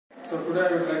So today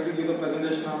I would like to give the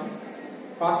presentation on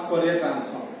fast Fourier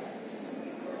transform.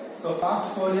 So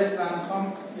fast Fourier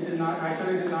transform, it is not a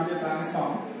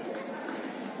transform.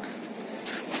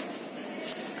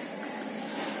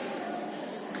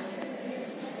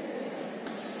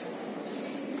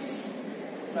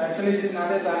 So actually it is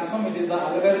not a transform, it is the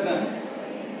algorithm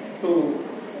to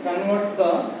convert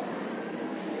the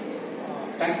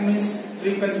continuous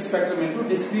frequency spectrum into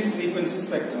discrete frequency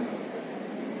spectrum.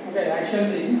 Okay,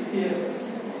 actually here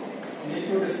we need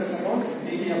to discuss about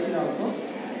DTFT also.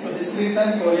 So discrete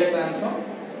time Fourier transform.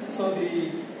 So it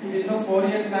is the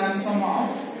Fourier transform of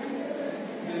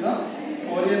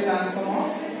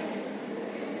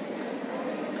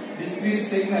discrete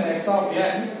signal x of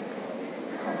n.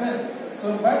 Okay.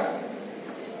 So but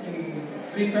in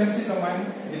frequency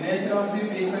domain, the nature of the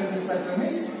frequency spectrum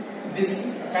is this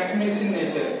continuous in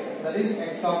nature. That is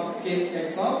x of k,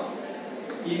 x of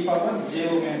e power j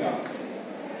omega.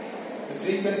 The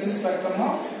frequency spectrum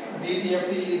of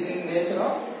DTFT is in nature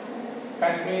of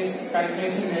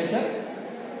continuous in nature.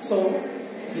 So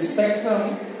the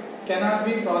spectrum cannot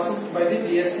be processed by the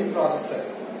DSP processor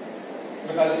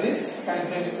because it is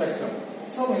continuous spectrum.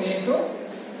 So we need to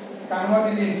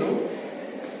convert it into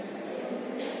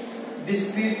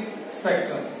discrete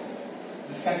spectrum.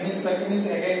 This continuous spectrum is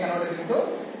again converted into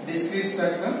discrete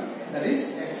spectrum, that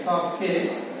is x of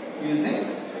k using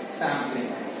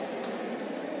sampling.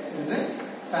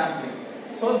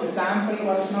 So the sample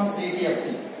version of DTFT,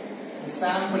 the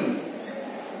sample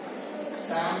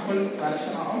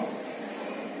version of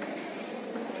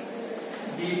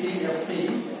DTFT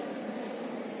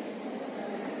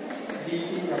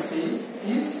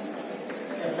is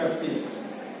FFT,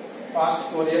 fast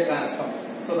Fourier transform.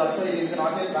 So that's why it is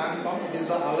not a transform, it is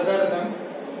the algorithm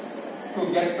to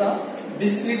get the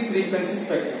discrete frequency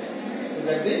spectrum.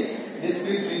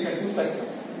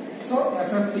 So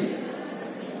FFT.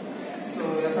 So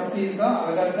FFT is the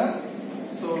algorithm.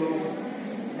 So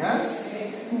it has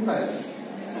two types.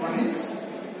 So one is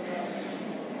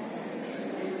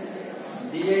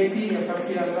DIT FFT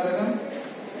algorithm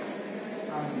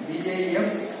and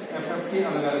DIF FFT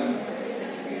algorithm.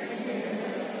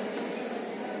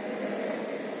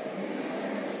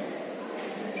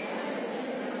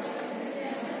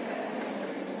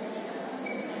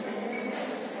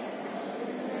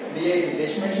 DIT,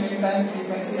 decimation in time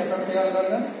frequency FFT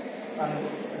algorithm, and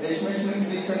decimation in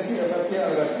frequency FFT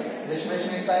algorithm.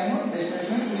 Decimation in time or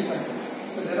decimation in frequency.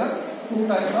 So there are two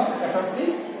types of FFT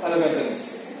algorithms.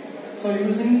 So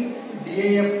using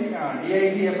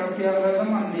DIT FFT algorithm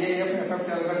and DIF FFT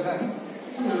algorithm,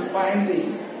 so we will find the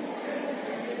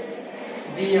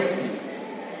DFT.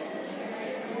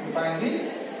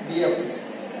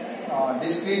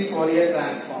 Discrete Fourier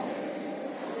transform.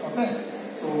 Okay.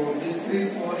 So discrete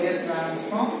Fourier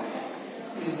transform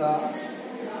is the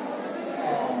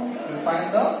we'll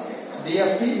find the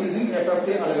DFT using FFT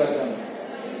algorithm.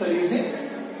 So using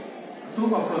two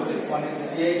approaches. One is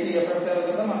the DIT FFT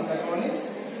algorithm and second one is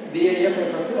DIF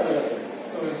FFT algorithm.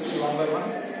 So we'll see one by one.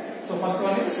 So first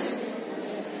one is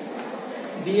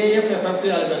DIF FFT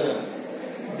algorithm.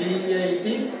 DIT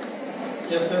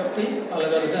FFT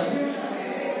algorithm.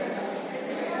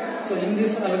 So in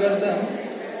this algorithm,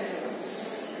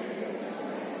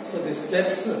 so the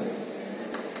steps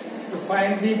to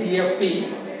find the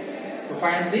DFT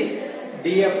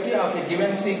of a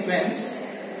given sequence.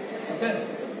 Okay.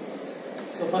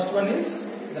 So first one is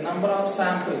the number of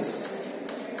samples.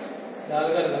 The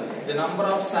algorithm. The number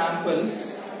of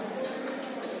samples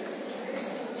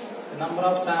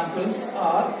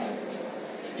are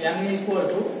n equal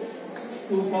to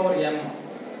 2 power m.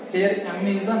 Here m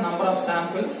is the number of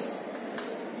samples.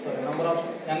 So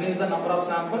n is the number of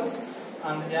samples.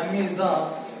 And m is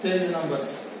the stage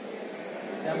numbers.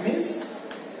 M is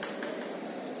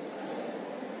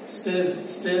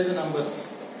stage numbers.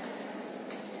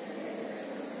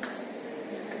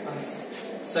 And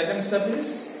second step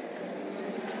is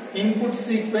input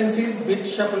sequence is bit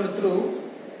shuffled through.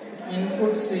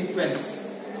 Input sequence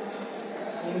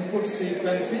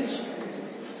is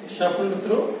shuffled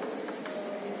through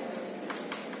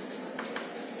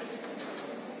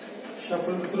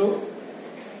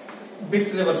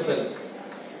bit reversal.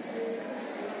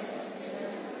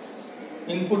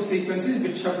 Input sequence is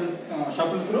bit shuffled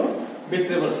through bit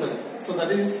reversal. So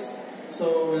that is,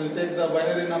 so we'll take the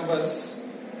binary numbers,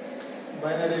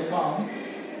 binary form.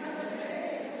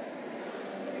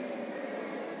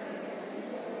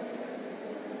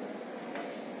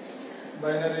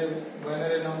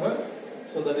 Binary number.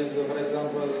 So that is, for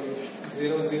example,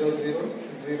 000, 001,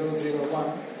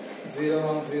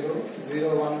 010,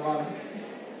 011,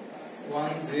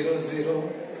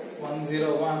 100,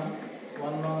 101,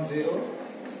 110,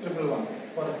 111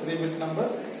 for a 3-bit number.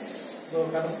 So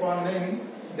corresponding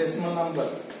decimal number.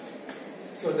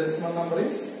 So decimal number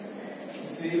is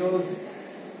 0.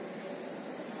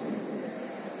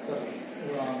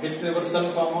 Bit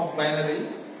reversal form of binary.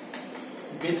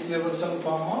 Bit reversal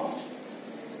form of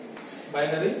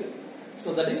binary.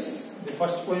 So that is the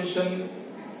first position,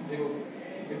 the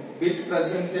bit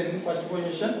present in first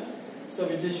position. So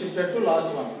which is shifted to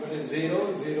last one. That is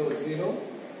 0, 0, 0.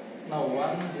 Now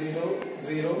 1, 0,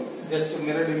 0. Just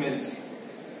mirror image.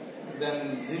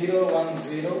 Then 0, 1,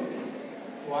 0.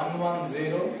 1, 1,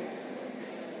 0.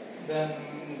 Then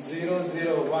 0,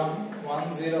 0, 1.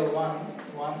 1, 0, 1.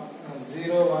 1,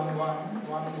 0, 1, 1.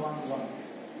 1, 1, 1.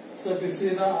 So if you see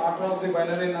the order of the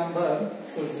binary number,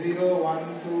 so 0,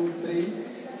 1, 2, 3,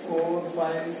 4,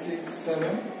 5, 6,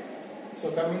 7.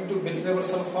 So coming to bit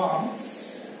reversal form,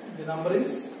 the number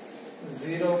is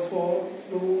 0, 4,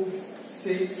 2,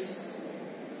 6,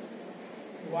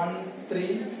 1,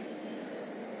 3,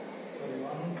 sorry,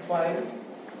 1, 5,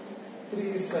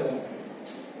 3, 7.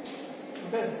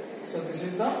 Okay, so this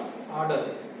is the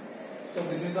order. So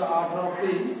this is the order of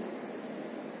the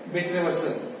bit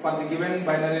reversal for the given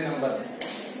binary number.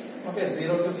 Okay,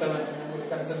 0 to 7. I will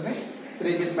consider a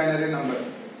 3-bit binary number.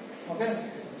 Okay,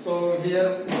 so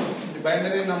here the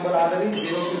binary number order is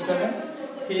 0 to 7.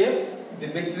 Here the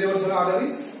bit reversal order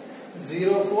is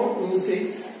 0, 4, 2,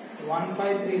 6, 1,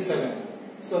 5, 3, 7.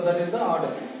 So that is the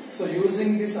order. So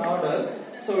using this order,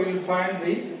 so we will find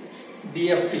the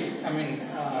DFT. I mean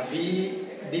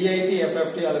DIT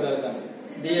FFT algorithm.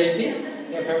 DIT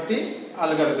FFT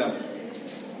algorithm.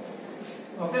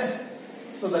 Okay.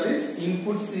 So that is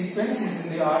input sequence is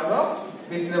in the order of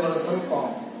bit reversal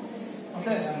form.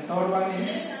 Okay. And third one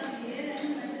is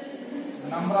the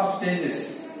number of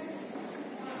stages.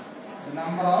 The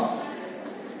number of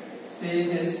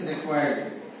stages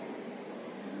required.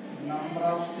 The number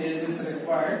of stages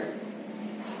required.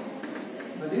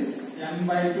 That is n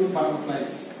by 2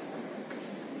 butterflies.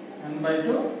 N by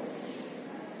 2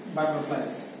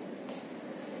 butterflies.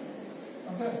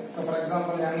 Okay. So for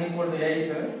example, n equal to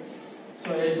 8.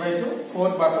 So 8 by 2,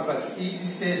 4 butterflies. Each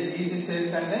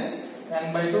stage contains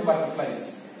n by 2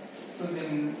 butterflies. So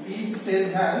then each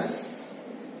stage has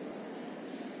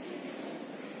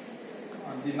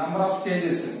the number of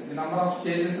stages. The number of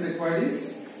stages required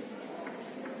is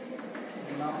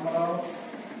the number of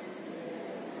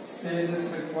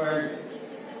stages required.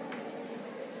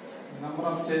 The number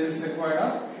of stages required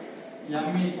are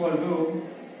m equal to,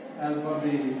 as per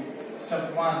the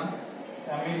step 1,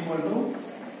 m equal to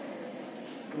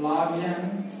log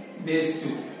n base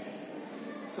 2.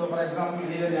 So for example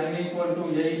here n equal to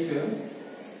 8.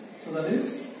 So that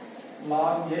is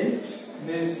log 8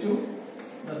 base 2.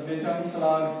 That becomes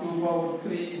log 2 power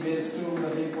 3 base 2,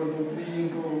 that equal to 3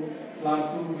 into log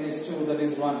 2 base 2, that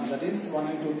is 1. That is 1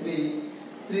 into 3.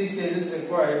 3 stages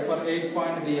required for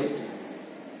 8-point DFT.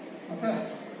 Okay.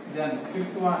 Then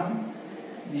fifth one,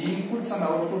 the inputs and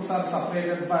outputs are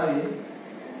separated by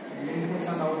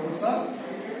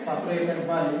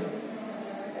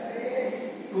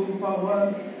 2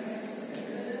 power.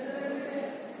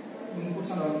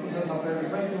 Inputs and outputs are separated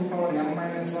by 2 power n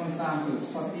minus 1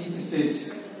 samples for each stage.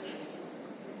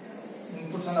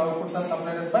 Inputs and outputs are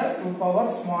separated by 2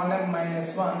 power small n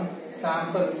minus 1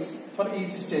 samples for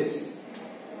each stage.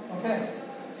 Okay.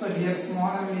 So here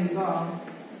small m is the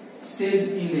stage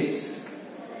index.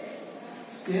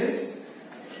 Stage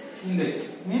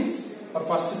index means for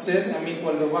first stage m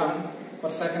equal to 1, for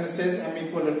second stage m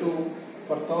equal to 2,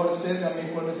 for third stage m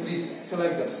equal to 3. So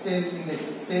like that, stage index,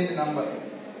 stage number.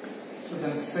 So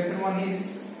then second one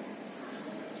is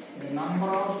the number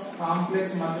of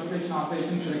complex multiplication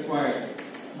operations required.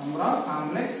 Number of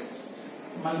complex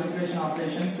multiplication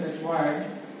operations required.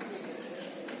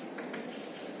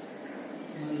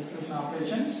 Multiplication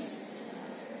operations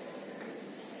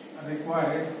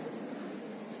required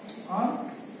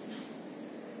are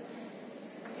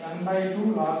n by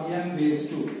 2 log n base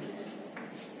 2.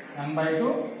 N by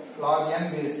 2 log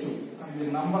n base 2. And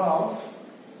the number of,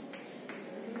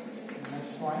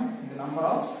 next point, the number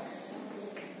of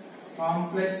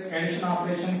complex addition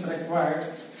operations required.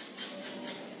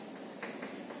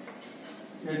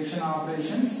 Addition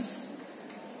operations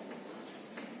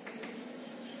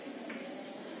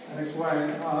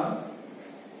required are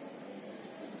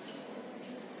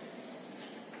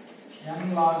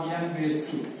n log n base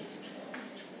 2.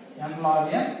 N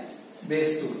log n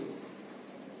base 2.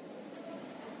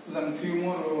 So then few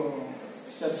more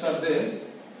steps are there.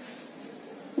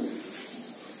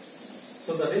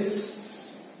 So that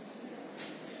is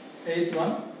 8th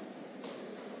one.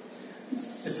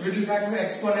 the twiddle factor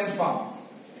exponent form.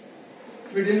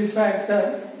 Twiddle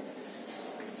factor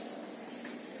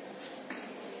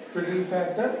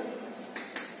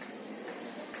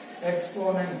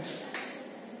exponent.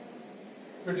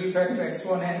 Twiddle factor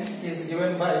exponent is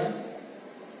given by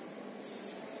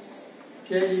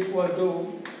k equal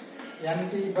to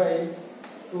nt by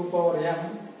 2 power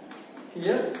m.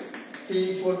 Here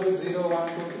t equal to 0, 1,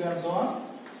 2, 3 and so on.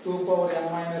 2 power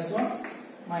m minus 1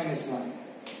 minus 1.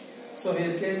 So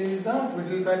here k is the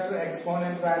twiddle factor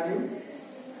exponent value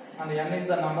and n is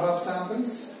the number of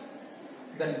samples.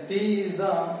 Then t is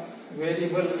the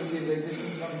variable which is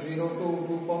existing from 0 to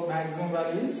 2 power maximum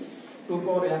value is 2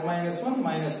 power m minus 1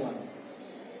 minus 1.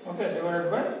 Okay, divided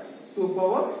by 2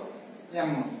 power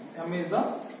m. M is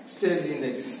the stage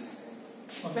index.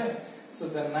 Okay, so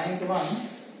the ninth one,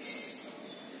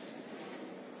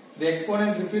 the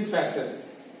exponent repeat factor.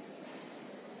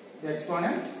 The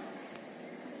exponent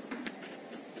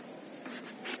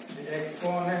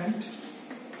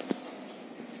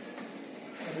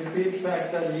repeat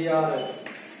factor ERF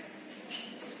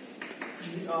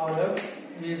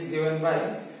is given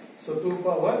by, so 2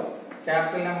 power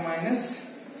capital M minus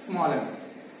small m.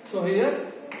 So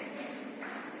here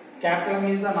capital M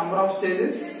is the number of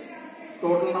stages,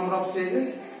 total number of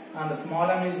stages, and small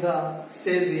m is the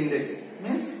stage index,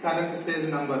 means current stage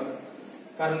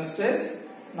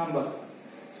number.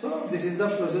 So this is the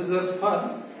procedure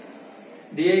for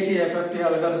DIT FFT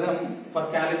algorithm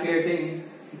for calculating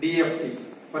DFT,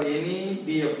 for any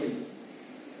DFT.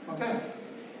 Okay.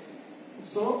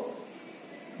 So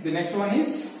the next one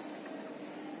is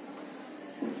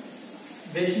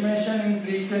decimation in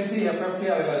frequency FFT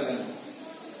algorithm.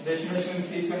 Decimation in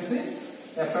frequency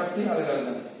FFT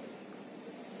algorithm.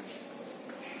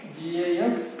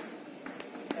 DAF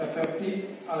FFT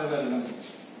algorithm.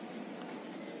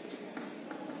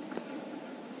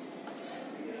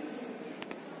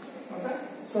 Okay.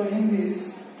 So in this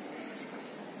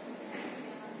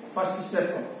first step,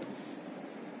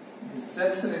 the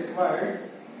steps required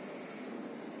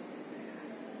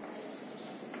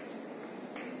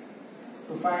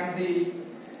to find the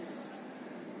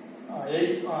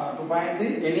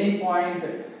any point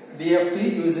DFT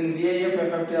using DAF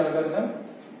FFT algorithm.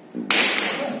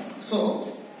 Okay. So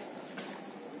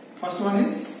first one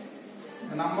is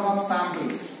the number of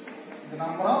samples. The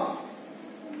number of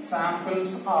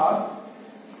samples are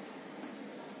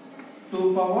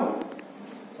 2 power,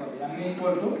 n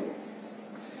equal to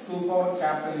 2 power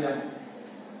capital N.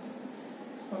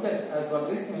 Okay, as per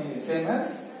the same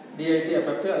as DIT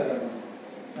FFT algorithm.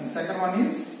 And second one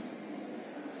is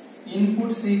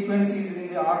input sequence is in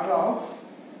the order of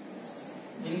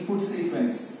input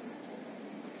sequence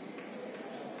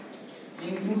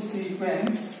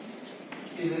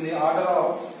is in the order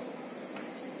of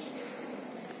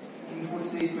input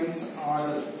sequence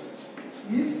order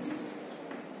is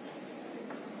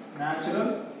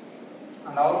natural,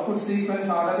 and output sequence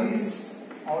order is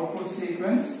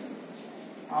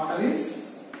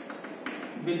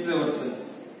bit reversal.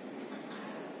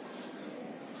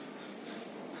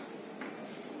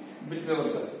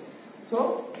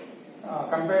 So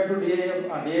compared to DIT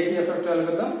FFT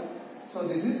algorithm, so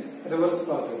this is reverse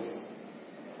process.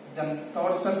 Then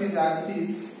third step is as it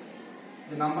is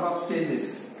the number of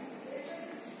stages.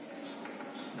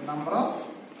 The number of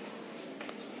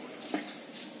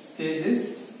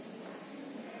stages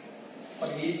for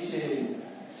each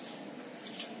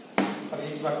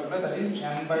butterfly, that is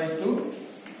n by 2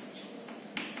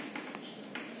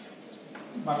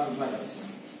 butterflies.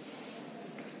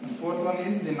 And fourth one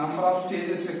is the number of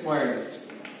stages required.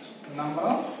 The number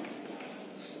of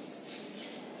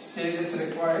stages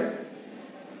required.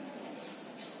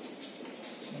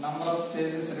 The number of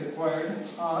stages required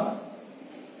are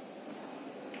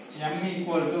m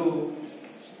equal to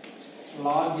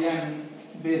log n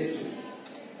base 2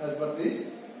 as per the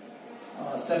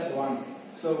step 1.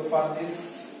 So for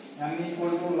this n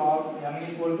equal to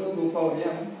 2 power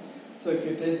m. So if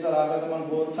you take the logarithm on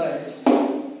both sides,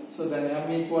 so then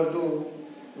m equal to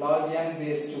log n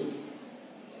base 2.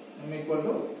 M equal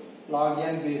to log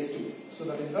n base 2. So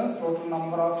that is the total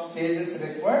number of stages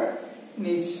required in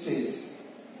each stage.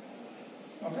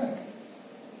 Okay.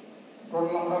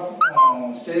 Total number of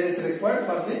stages required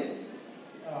for the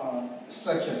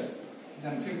structure.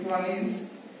 Then fifth one is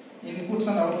inputs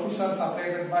and outputs are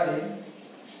separated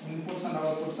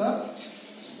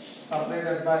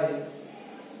by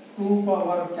 2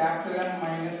 power capital M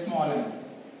minus small m.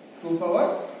 2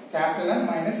 power capital M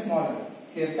minus small m.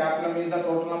 Here capital M is the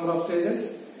total number of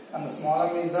stages and the small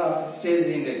m is the stage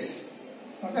index.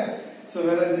 Okay. So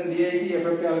whereas in DIT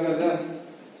FFT algorithm,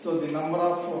 So the number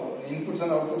of inputs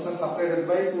and outputs are separated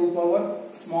by 2 power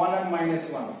small m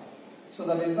minus 1. So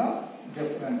that is the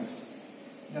difference.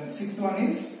 Then sixth one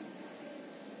is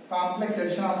complex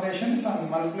addition operations and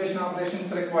multiplication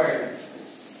operations required.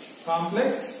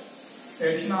 Complex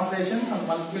addition operations and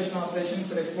multiplication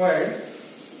operations required.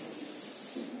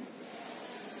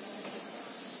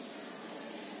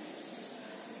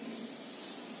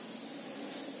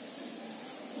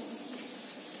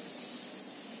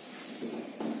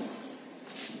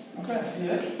 Okay,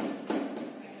 here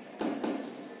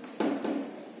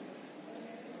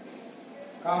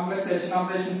complex addition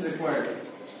operations required.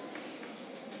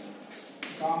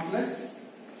 Complex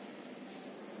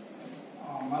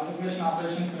multiplication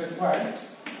operations required.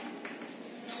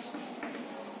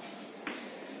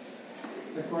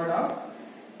 Required of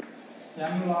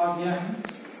m log n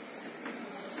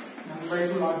by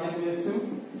 2 log n base 2,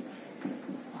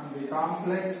 and the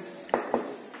complex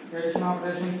addition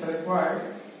operations required.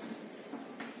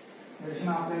 Addition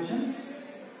operations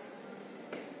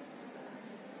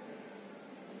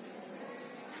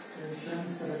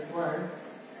required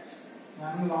n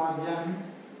log n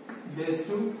base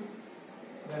 2,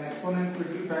 then exponent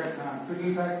fiddle factor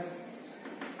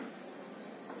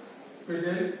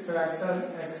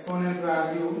exponent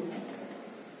value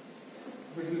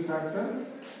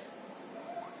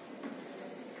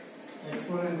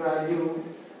exponent value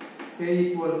k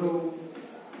equal to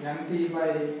nt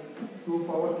by 2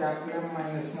 power capital M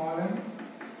minus small m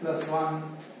plus 1.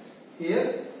 Here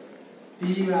t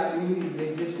value is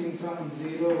existing from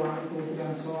 0, 1, 2, 3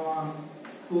 and so on.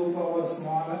 2 power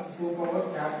small m, 2 power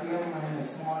capital M minus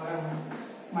small m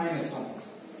minus 1.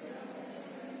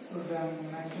 So then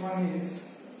next one is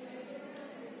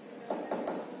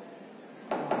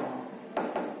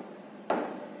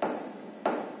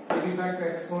fiddle factor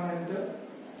exponent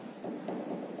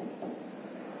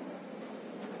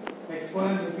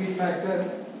repeat factor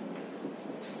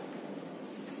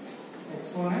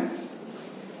exponent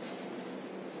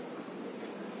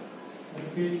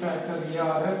repeat factor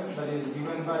ERF, that is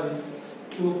given by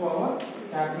 2 power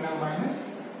capital M minus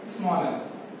small m,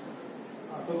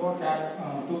 2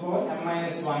 power m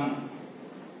minus 1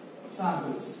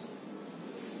 samples.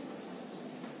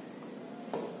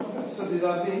 Okay. So these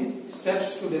are the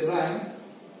steps to design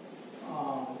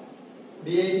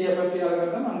DIT-FFT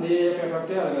algorithm and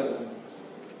DIF-FFT algorithm.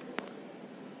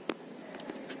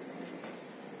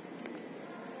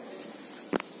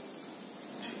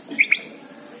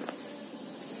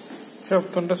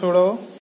 చెప్తుంటే చూడవు.